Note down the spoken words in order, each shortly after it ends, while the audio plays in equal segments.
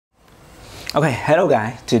Okay, hello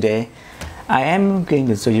guys. Today I am going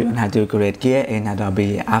to show you how to create gear in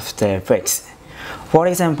Adobe After Effects. For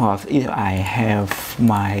example, if I have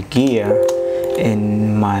my gear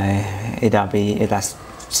in my Adobe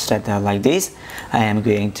Illustrator like this, I am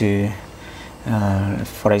going to,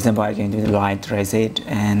 for example, I'm going to light trace it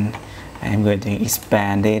and I'm going to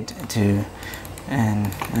expand it to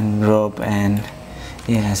and group and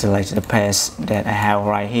select the page that I have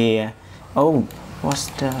right here. Oh, what's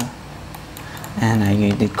the and I'm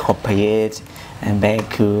going to copy it and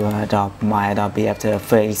back to my Adobe After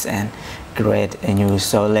Effects and create a new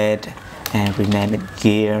solid and rename it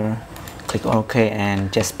gear. Click OK and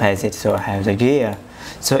just paste it so I have the gear.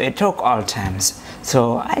 So it took all times.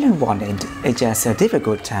 So I don't want it. It's just a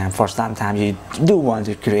difficult time. For sometimes you do want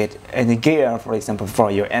to create a gear, for example,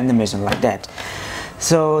 for your animation like that.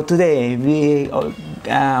 So today we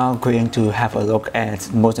are going to have a look at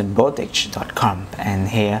motionvoltage.com, and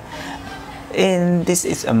here this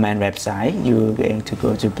is a main website. You're going to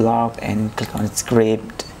go to blog and click on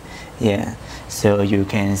script. So you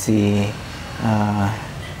can see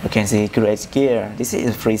create gear. This is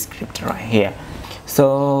a free script right here.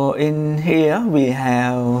 So in here we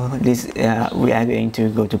have this. We are going to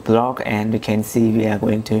go to blog and you can see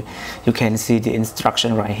you can see the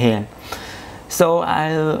instruction right here. So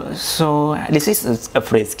this is a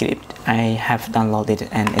free script. I have downloaded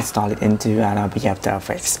and installed it into Adobe After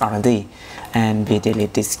Effects already, and we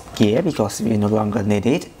delete this gear because we no longer need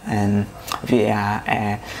it, and we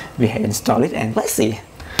have installed it. And let's see.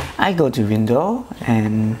 I go to Window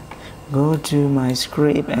and go to my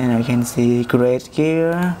script, and I can see create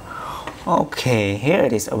gear. Okay, here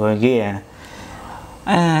it is, our gear.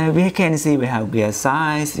 We can see we have gear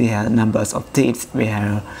size, we have numbers of tips, we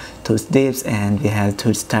have tools dips, and we have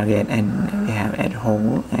tools target, and we have add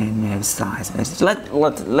hole, and we have size.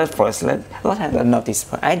 Let's first have a notice.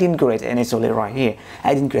 I didn't create any solid right here.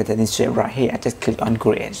 I didn't create any shape right here. I just click on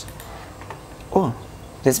create. Oh,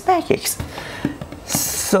 there's package.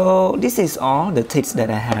 So this is all the tips that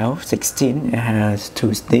I have. 16. It has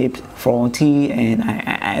tools dips, 40, and I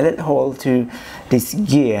added hole to this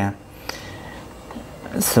gear.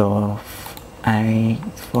 So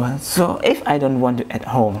if I don't want to add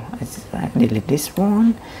hole, I delete this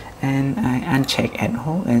one and I uncheck add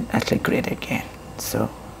hole and I click create again. So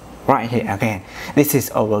right here again, this is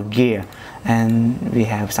our gear, and we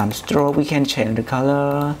have some stroke. We can change the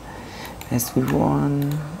color as we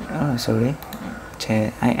want. Oh, sorry,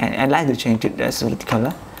 I like to change it the solid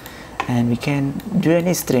color, and we can do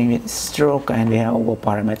any string with stroke, and we have our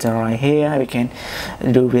parameter right here. We can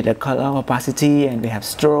do with the color opacity, and we have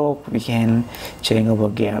stroke. We can change our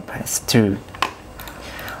gear path too.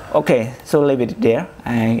 Okay, so leave it there.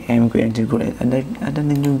 I am going to create another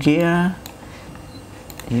new gear.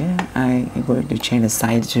 I am going to change the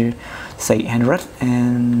size to 600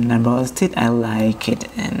 and number of stitch. I like it,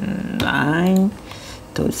 and 9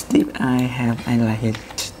 to step I like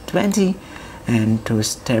it 20. And to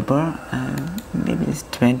stepper, maybe it's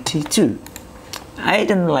 22. I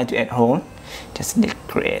don't like to add hole, just click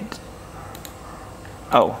create.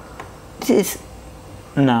 Oh, this is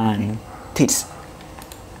 9 teeth.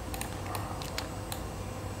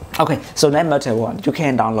 Okay, so no matter what, you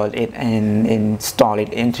can download it and install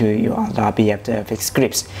it into your Adobe After Effects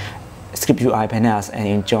script UI panels and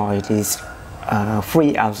enjoy these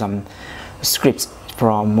free awesome scripts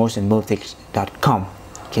from motionvoltage.com.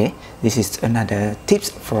 Okay, this is another tips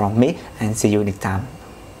from me, and see you next time.